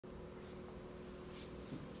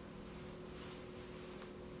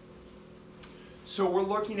So we're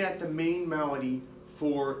looking at the main melody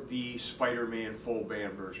for the Spider-Man full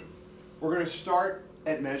band version. We're going to start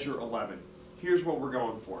at measure 11. Here's what we're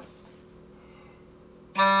going for.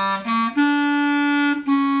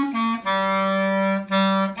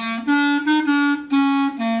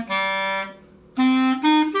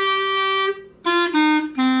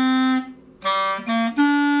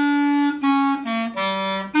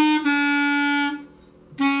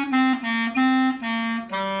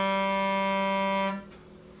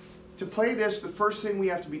 To play this, the first thing we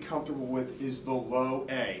have to be comfortable with is the low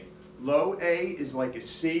A. Low A is like a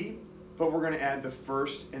C, but we're going to add the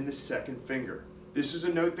first and the second finger. This is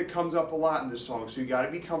a note that comes up a lot in this song, so you got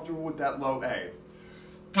to be comfortable with that low A.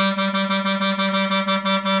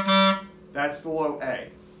 That's the low A.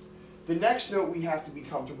 The next note we have to be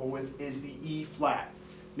comfortable with is the E flat.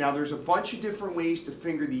 Now there's a bunch of different ways to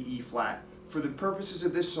finger the E flat. For the purposes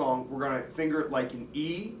of this song, we're going to finger it like an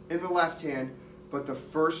E in the left hand, but the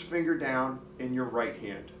first finger down in your right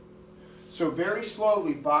hand. So very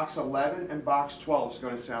slowly, box 11 and box 12 is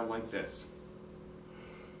going to sound like this.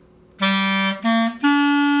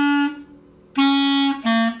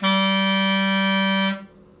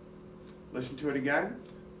 Listen to it again.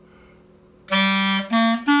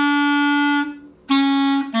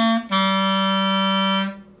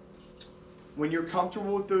 When you're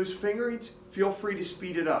comfortable with those fingerings, feel free to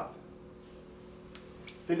speed it up.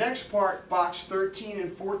 The next part, box 13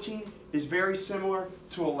 and 14, is very similar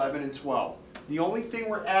to 11 and 12. The only thing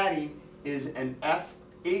we're adding is an F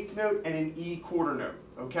eighth note and an E quarter note,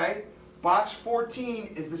 okay? Box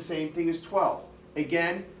 14 is the same thing as 12.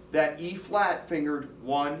 Again, that E flat fingered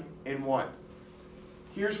 1 and 1.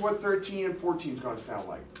 Here's what 13 and 14 is going to sound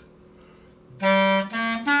like.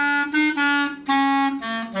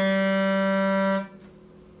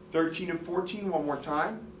 13 and 14, one more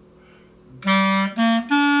time.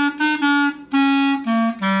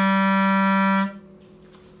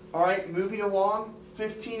 All right, moving along,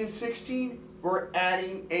 15 and 16, we're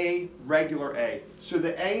adding a regular A. So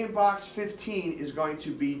the A in box 15 is going to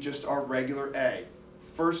be just our regular A.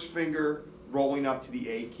 First finger rolling up to the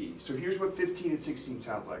A key. So here's what 15 and 16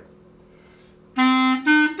 sounds like.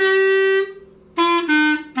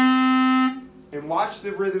 And watch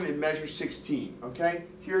the rhythm in measure 16, okay?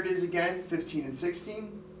 Here it is again, 15 and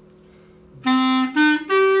 16.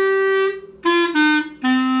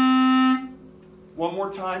 One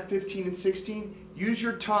more time, 15 and 16. Use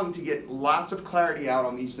your tongue to get lots of clarity out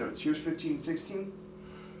on these notes. Here's 15 and 16.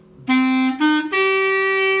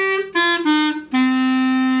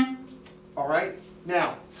 All right,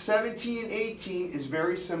 now 17 and 18 is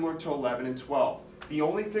very similar to 11 and 12. The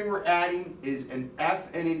only thing we're adding is an F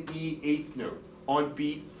and an E eighth note on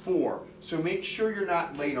beat 4. So make sure you're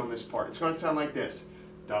not late on this part. It's going to sound like this.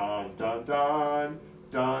 Dun, dun, dun,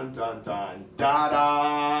 dun, dun, dun, da,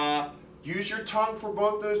 da. Use your tongue for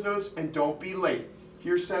both those notes and don't be late.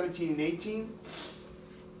 Here's 17 and 18.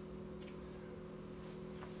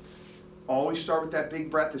 Always start with that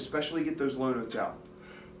big breath, especially get those low notes out.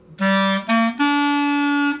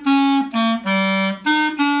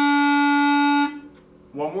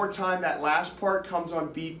 One more time, that last part comes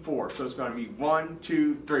on beat 4. So it's going to be 1,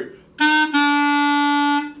 2, 3.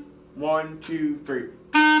 1, 2, 3.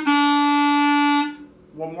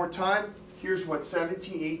 One more time. Here's what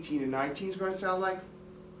 17, 18, and 19 is going to sound like.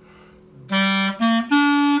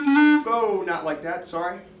 Oh, not like that,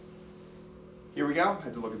 sorry. Here we go.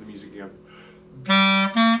 Had to look at the music again.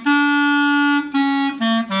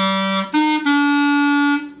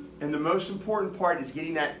 And the most important part is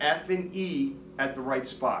getting that F and E at the right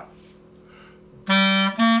spot.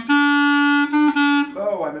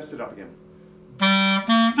 Oh, I messed it up again.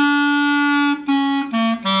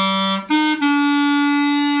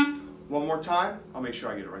 One more time. I'll make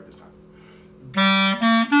sure I get it right this time.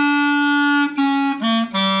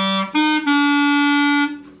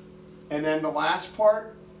 And then the last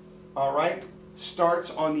part, all right,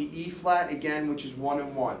 starts on the E flat again, which is 1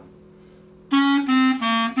 and 1.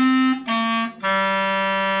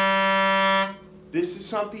 This is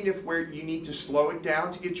something where you need to slow it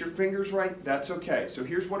down to get your fingers right, that's okay. So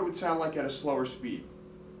here's what it would sound like at a slower speed.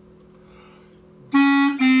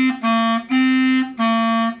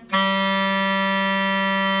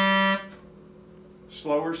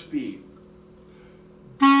 Slower speed.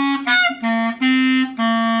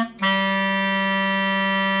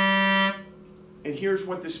 And here's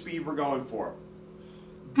what the speed we're going for.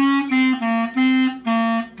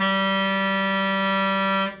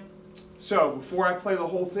 So before I play the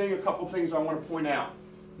whole thing, a couple things I want to point out.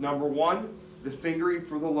 Number one, the fingering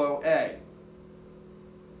for the low A.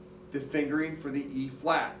 The fingering for the E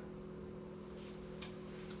flat.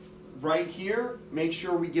 right here, make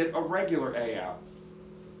sure we get a regular A out.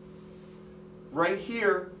 Right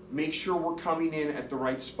here, make sure we're coming in at the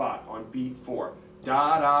right spot on beat 4.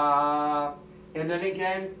 Da-da. And then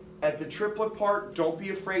again, at the triplet part, don't be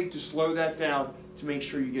afraid to slow that down to make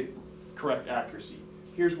sure you get correct accuracy.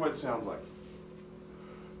 Here's what it sounds like.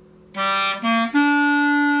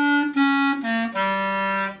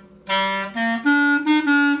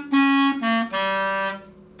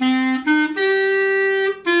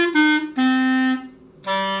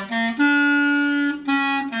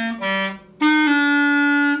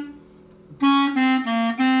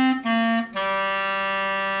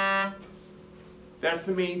 That's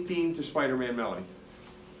the main theme to Spider-Man Melody.